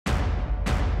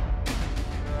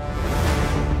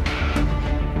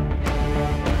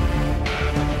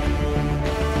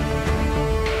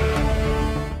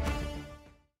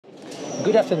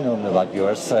Good afternoon,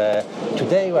 viewers.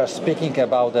 Today we are speaking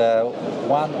about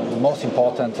one most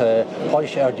important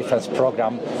Polish air defense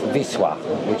program, WISŁA,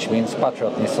 which means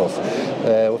Patriot missiles.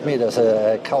 With me there's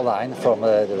Caroline from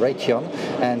Raytheon,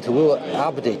 and we will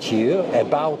update you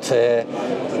about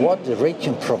what the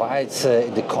Raytheon provides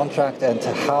in the contract and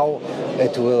how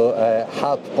it will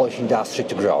help Polish industry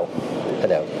to grow.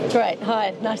 Hello. Great.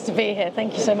 Hi. Nice to be here.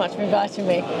 Thank you so much for inviting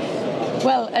me.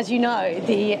 Well, as you know,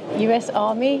 the US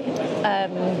Army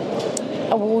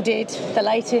awarded the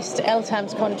latest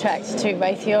LTAMDS contract to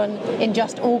Raytheon in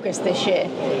just August this year,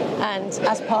 and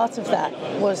as part of that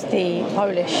was the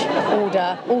Polish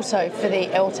order also for the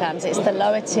LTAMDS. It's the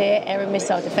lower tier air and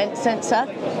missile defense sensor.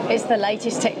 It's the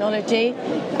latest technology.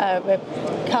 We're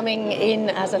coming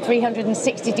in as a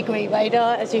 360-degree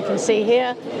radar, as you can see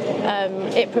here.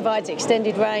 It provides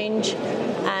extended range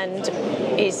and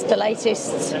is the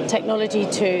latest technology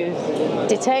to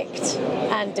detect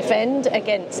and defend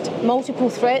against multiple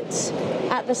threats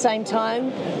at the same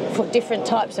time for different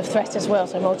types of threat as well,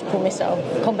 so multiple missile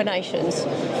combinations.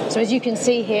 So as you can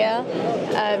see here,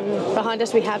 behind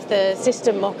us we have the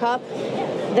system mock-up.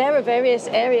 There are various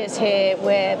areas here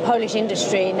where Polish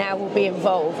industry now will be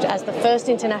involved. As the first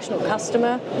international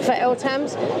customer for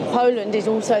LTAMDS, Poland is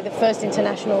also the first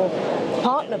international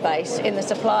partner base in the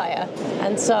supplier,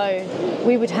 and so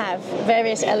we would have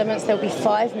various elements. There will be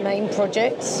 5 main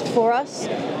projects for us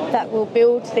that will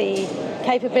build the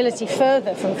capability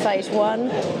further from phase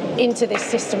 1 into this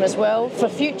system as well for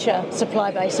future supply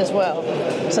base as well.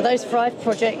 So those 5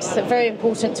 projects are very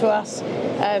important to us.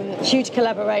 Huge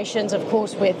collaborations, of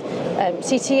course, with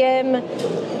CTM,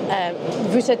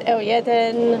 WISŁA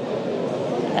L1,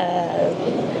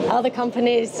 other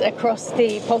companies across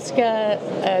the Polska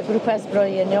Grupa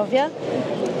Zbrojeniowa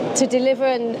to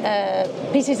deliver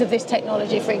pieces of this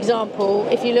technology. For example,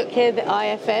 if you look here, the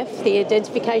IFF, the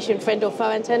identification friend or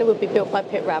foe antenna, would be built by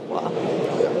Patriot PAC.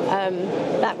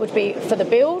 That would be for the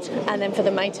build and then for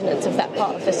the maintenance of that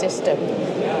part of the system.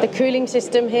 The cooling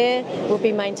system here will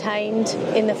be maintained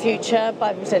in the future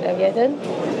by WISŁA L1.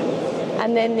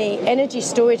 And then the energy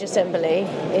storage assembly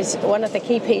is one of the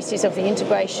key pieces of the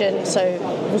integration. So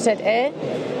WISŁA Air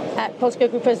at Polska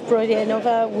Grupa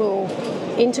Zbrojeniowa will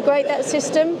integrate that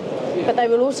system, but they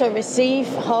will also receive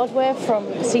hardware from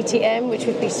CTM, which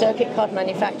would be circuit card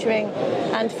manufacturing,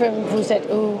 and from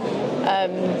WZU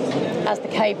as the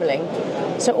cabling.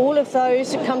 So all of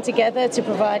those come together to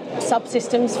provide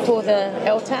subsystems for the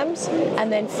LTAMDS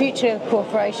and then future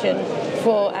cooperation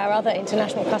for our other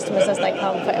international customers as they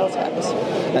come for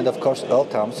LTAMDS. And of course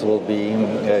LTAMDS will be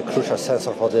a crucial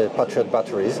sensor for the Patriot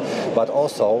batteries, but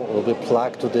also will be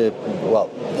plugged to the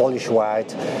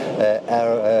Polish-wide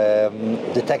air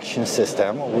detection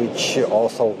system, which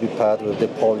also will be paired with the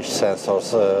Polish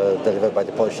sensors delivered by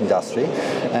the Polish industry,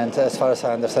 and as far as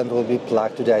I understand will be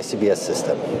plugged to the ICBS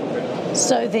system.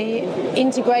 So the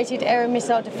integrated air and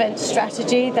missile defence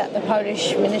strategy that the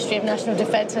Polish Ministry of National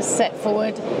Defence has set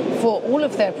forward for all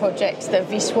of their projects, the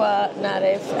WISŁA,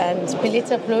 NAREW and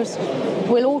Pilica Plus,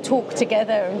 will all talk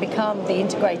together and become the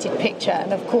integrated picture.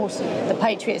 And of course the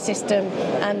Patriot system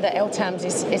and the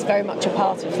LTAMDS is very much a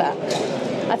part of that.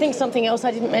 I think something else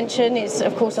I didn't mention is,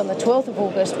 of course, on the 12th of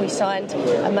August we signed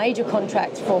a major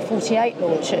contract for 48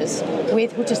 launchers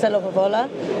with Huta Wola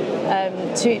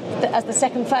as the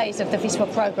second phase of the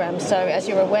WISŁA program. So as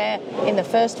you're aware, in the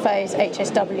first phase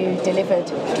HSW delivered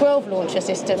 12 launcher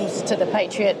systems to the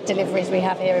Patriot deliveries we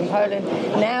have here in Poland.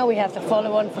 Now we have the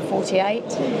follow-on for 48.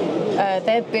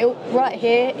 They're built right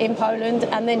here in Poland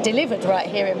and then delivered right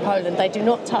here in Poland. They do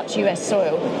not touch US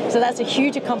soil. So that's a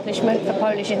huge accomplishment for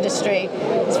Polish industry.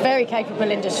 It's a very capable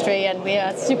industry, and we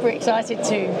are super excited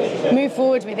to move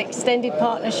forward with extended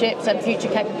partnerships and future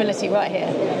capability right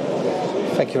here.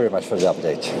 Thank you very much for the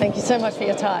update. Thank you so much for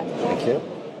your time. Thank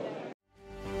you.